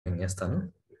పని చేస్తాను,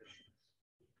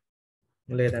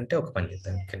 లేదంటే ఒక పని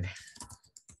చేద్దాం. ఇక్కడ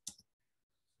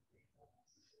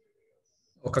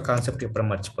ఒక కాన్సెప్ట్ ఇప్పుడు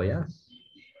మర్చిపోయా.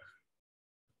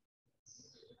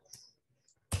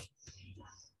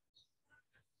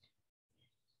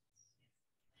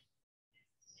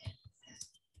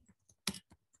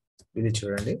 ఇది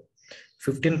చూడండి,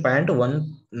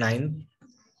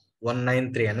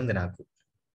 15.19193 అని ఉంది నాకు.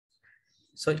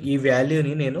 సో ఈ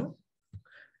వాల్యూని నేను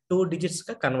 2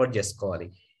 డిజిట్స్గా కన్వర్ట్ చేసుకోవాలి.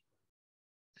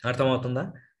 అర్థమవుతుందా?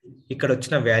 ఇక్కడ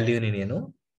వచ్చిన వాల్యూని నేను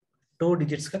 2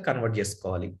 డిజిట్స్గా కన్వర్ట్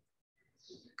చేసుకోవాలి.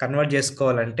 కన్వర్ట్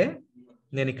చేసుకోవాలంటే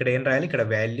నేను ఇక్కడ ఏం రాయాలి? ఇక్కడ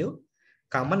వాల్యూ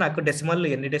కామ నాకు డెసిమల్,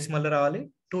 ఎన్ని డెసిమల్ రావాలి?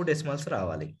 2 డెసిమల్స్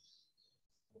రావాలి.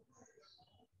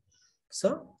 సో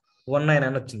 19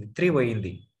 అని వచ్చింది, 3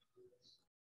 పోయింది.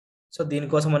 సో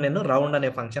దీనికోసం నేను రౌండ్ అనే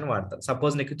ఫంక్షన్ వాడతాను.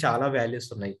 సపోజ్ నీకు చాలా వాల్యూస్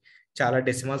ఉన్నాయి, చాలా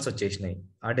డెసిమల్స్ వచ్చేసినాయి.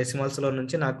 ఆ డెసిమల్స్లో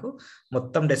నుంచి నాకు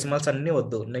మొత్తం డెసిమల్స్ అన్నీ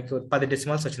వద్దు, నీకు 10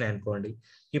 డెసిమల్స్ వచ్చినాయి అనుకోండి.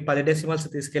 ఈ 10 డెసిమల్స్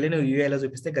తీసుకెళ్ళి నువ్వు యూఐలో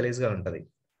చూపిస్తే గలీజ్గా ఉంటుంది.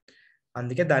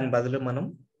 అందుకే దాని బదులు మనం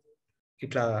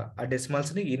ఇట్లా ఆ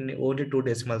డెసిమల్స్ని ఓన్లీ 2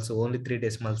 డెసిమల్స్, ఓన్లీ 3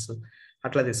 డెసిమల్స్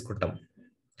అట్లా తీసుకుంటాం.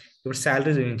 ఇప్పుడు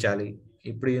శాలరీ చూపించాలి.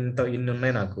 ఇప్పుడు ఇన్ని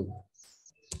ఉన్నాయి నాకు,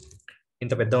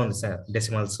 ఇంత పెద్ద ఉంది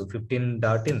డెసిమల్స్, 15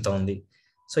 డాట్ ఇంత ఉంది.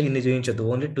 సో ఇన్ని చూపించద్దు,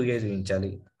 ఓన్లీ 2A చూపించాలి.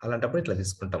 అలాంటప్పుడు ఇట్లా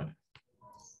తీసుకుంటాం.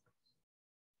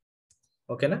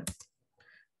 ఓకేనా?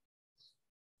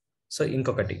 సో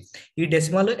ఇంకొకటి, ఈ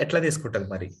డెసిమల్ ఎట్లా తీసుకుంటుంది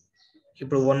మరి?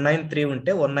 ఇప్పుడు 193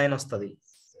 ఉంటే 19 వస్తుంది,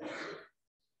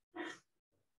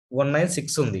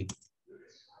 196 ఉంది.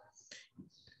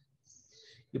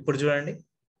 ఇప్పుడు చూడండి,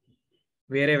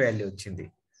 వేరే వాల్యూ వచ్చింది.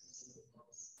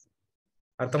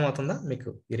 అర్థమవుతుందా మీకు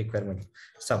ఈ రిక్వైర్మెంట్?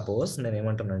 సపోజ్ నేను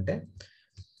ఏమంటున్నానంటే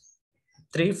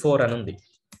 34 అని ఉంది,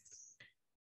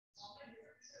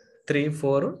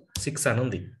 346 అని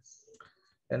ఉంది,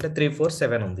 అంటే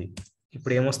 347 ఉంది.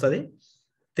 ఇప్పుడు ఏమొస్తుంది?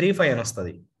 35 అని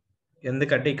వస్తుంది.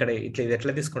 ఎందుకంటే ఇక్కడ ఇట్లా ఇది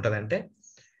ఎట్లా తీసుకుంటుంది అంటే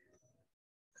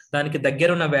దానికి దగ్గర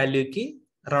ఉన్న వాల్యూకి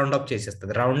రౌండ్ అప్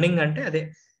చేసేస్తుంది. రౌండింగ్ అంటే అదే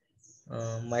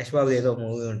మహేష్ బాబు ఏదో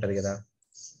మూవీ ఉంటుంది కదా,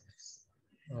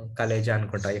 కలేజా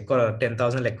అనుకుంటా, ఎక్కువ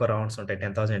 10,000 ఎక్కువ రౌండ్స్ ఉంటాయి,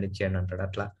 10,000 ఇచ్చేయండి అంటాడు.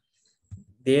 అట్లా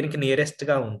దేనికి నియరెస్ట్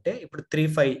గా ఉంటే ఇప్పుడు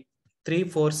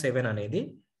 347 అనేది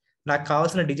నాకు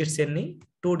కావాల్సిన డిజిట్స్ ఎన్ని?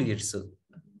 2 డిజిట్స్,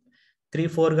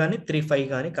 34 కానీ 35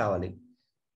 కానీ కావాలి.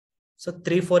 సో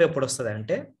 34 ఎప్పుడు వస్తుంది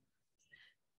అంటే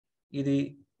ఇది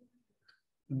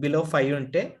బిలో 5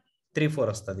 ఉంటే 34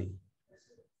 వస్తుంది.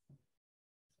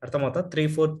 అర్థమవుతా?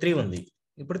 343 ఉంది,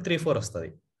 ఇప్పుడు 34 వస్తుంది.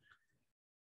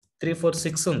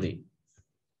 346 ఉంది,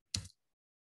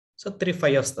 సో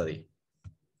 35 వస్తుంది.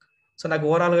 సో నాకు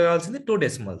ఓవరాల్గా కావాల్సింది 2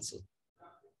 డెసిమల్స్.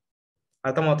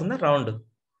 అర్థమవుతుందా? రౌండ్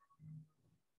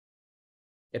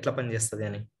ఎట్లా పని చేస్తుంది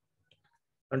అని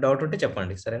డౌట్ ఉంటే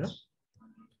చెప్పండి, సరేనా?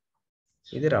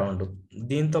 ఇది రౌండ్.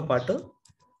 దీంతో పాటు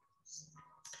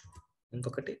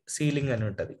ఇంకొకటి సీలింగ్ అని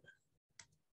ఉంటుంది,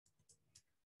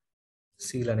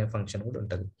 సీల్ అనే ఫంక్షన్ కూడా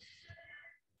ఉంటుంది.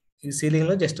 ఈ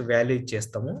సీలింగ్లో జస్ట్ వాల్యూ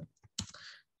ఇచ్చేస్తాము.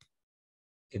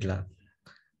 ఇట్లా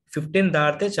 15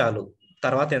 దాటితే చాలు,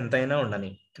 తర్వాత ఎంతైనా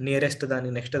ఉండని, నియరెస్ట్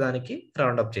నెక్స్ట్ దానికి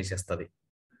రౌండ్ అప్ చేసేస్తుంది.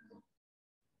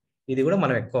 ఇది కూడా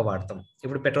మనం ఎక్కువ వాడతాం.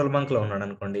 ఇప్పుడు పెట్రోల్ బంక్లో ఉన్నాడు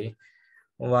అనుకోండి,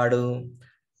 వాడు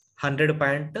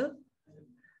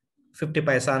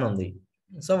 100.50 అని ఉంది.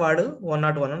 సో వాడు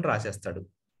 101 అని రాసేస్తాడు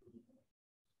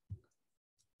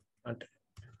అంటే.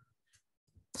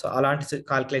 సో అలాంటి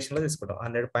కాల్కులేషన్లో తీసుకుంటాం.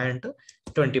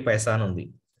 100.20 అని ఉంది,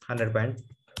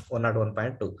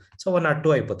 101.2, సో 102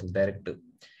 అయిపోతుంది డైరెక్ట్.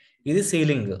 ఇది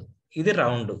సీలింగ్. ఇది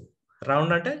రౌండ్.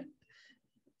 రౌండ్ అంటే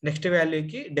నెక్స్ట్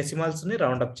వాల్యూకి డెసిమల్స్ని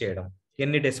రౌండ్ అప్ చేయడం,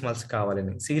 ఎన్ని డెసిమల్స్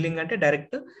కావాలని. సీలింగ్ అంటే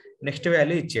డైరెక్ట్ నెక్స్ట్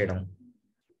వాల్యూ ఇచ్చేయడం.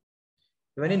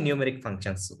 ఇవన్నీ న్యూమెరిక్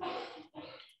ఫంక్షన్స్.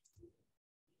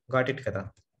 గాట్ ఇట్ కదా?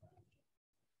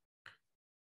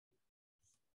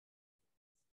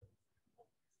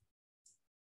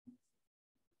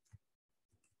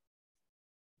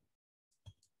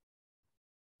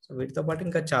 సో వీటితో పాటు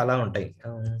ఇంకా చాలా ఉంటాయి.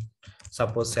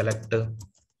 Suppose select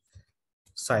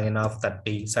sign of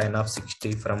 30, sign of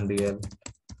 60 from dual.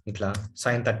 ఇట్లా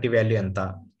సైన్ 30 వాల్యూ ఎంత,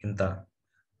 ఇంత.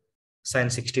 సైన్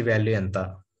 60 వాల్యూ ఎంత,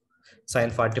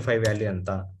 సైన్ 45 వాల్యూ ఎంత,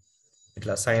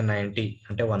 ఇట్లా సైన్ 90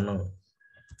 అంటే 1.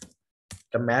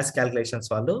 ఇట్లా మ్యాథ్స్ క్యాల్కులేషన్స్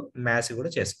వాళ్ళు మ్యాథ్స్ కూడా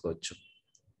చేసుకోవచ్చు.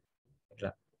 ఇట్లా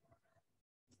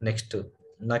నెక్స్ట్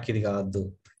నాకు ఇది కావద్దు,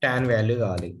 tan వాల్యూ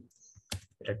కావాలి.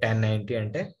 ఇట్లా tan 90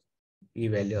 అంటే ఈ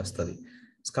వాల్యూ వస్తుంది.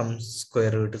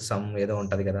 స్క్వేర్ రూట్ సమ్ ఏదో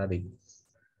ఉంటుంది కదా, అది.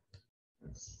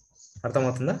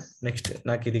 అర్థమవుతుందా? నెక్స్ట్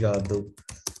నాకు ఇది కావద్దు.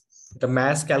 ఇట్లా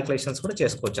మ్యాథ్స్ క్యాల్కులేషన్స్ కూడా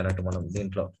చేసుకోవచ్చు అన్నట్టు మనం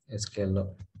దీంట్లో SQLలో.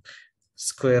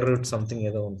 స్క్వేర్ రూట్ సంథింగ్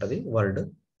ఏదో ఉంటుంది వర్డ్,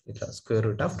 ఇట్లా స్క్వేర్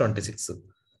రూట్ ఆఫ్ 26.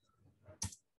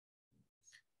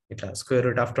 ఇట్లా స్క్వేర్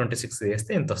రూట్ ఆఫ్ 26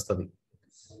 చేస్తే ఎంత వస్తుంది.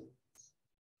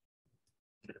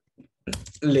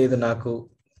 లేదు నాకు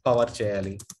పవర్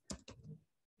చేయాలి,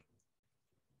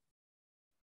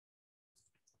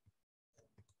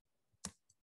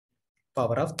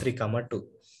 పవర్ ఆఫ్ 3,2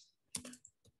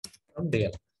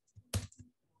 డిఎల్.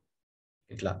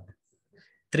 ఇట్లా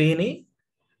 3ని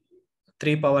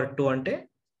 3 పవర్ 2 అంటే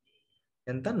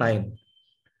ఎంత 9.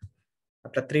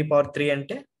 అట్లా 3 పవర్ 3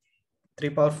 అంటే 3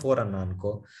 పవర్ 4 అన్నా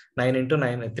అనుకో, 9 into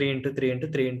 9 3 into 3 into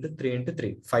 3 into 3 into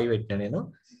 3 5 పెట్టిన నేను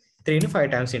 3ని 5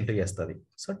 టైమ్స్ ఇంటూ చేస్తుంది.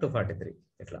 సో 243.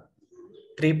 ఇట్లా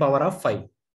 3 పవర్ ఆఫ్ 5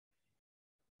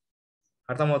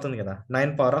 అర్థమవుతుంది కదా.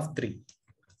 9 పవర్ ఆఫ్ 3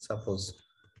 సపోజ్.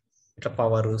 ఇట్లా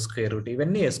పవర్ స్క్వేర్ రూట్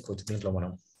ఇవన్నీ వేసుకోవచ్చు దీంట్లో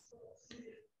మనం.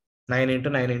 9 into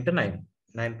 9 into 9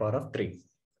 9 power of 3.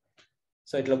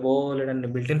 So ఇట్లా బోలెడన్ని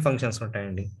బిల్ట్-ఇన్ ఫంక్షన్స్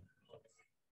ఉంటాయండి.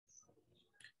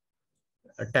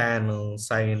 tan,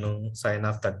 sin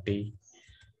ఆఫ్ 30,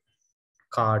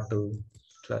 cot,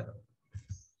 ఇట్లా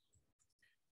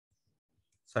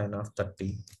sin ఆఫ్ 30.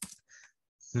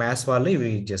 మ్యాథ్స్ వాళ్ళు ఇవి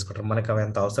యూజ్ చేసుకుంటారు, మనకు అవి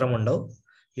ఎంత అవసరం ఉండవు.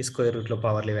 ఈ స్క్వేర్ రూట్లో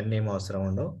పవర్లు ఇవన్నీ ఏమి అవసరం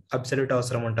ఉండవు. అబ్సల్యూట్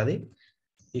అవసరం ఉంటుంది,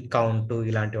 ఈ కౌంట్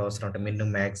ఇలాంటివి అవసరం ఉంటాయి. మిన్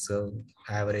మ్యాక్స్,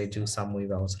 యావరేజ్, సమ్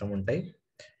ఇవి అవసరం ఉంటాయి.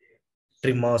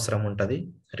 ట్రిమ్ అవసరం ఉంటుంది,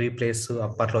 రీప్లేస్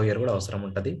అప్పర్ లోయర్ కూడా అవసరం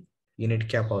ఉంటుంది, యూనిట్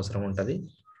క్యాప్ అవసరం ఉంటుంది,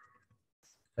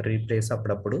 రీప్లేస్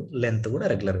అప్పుడప్పుడు, లెంత్ కూడా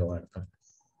రెగ్యులర్గా వాడతాం,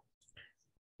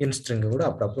 ఇన్స్ట్రింగ్ కూడా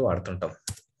అప్పుడప్పుడు వాడుతుంటాం.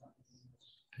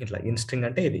 ఇట్లా ఇన్స్ట్రింగ్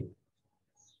అంటే ఇది.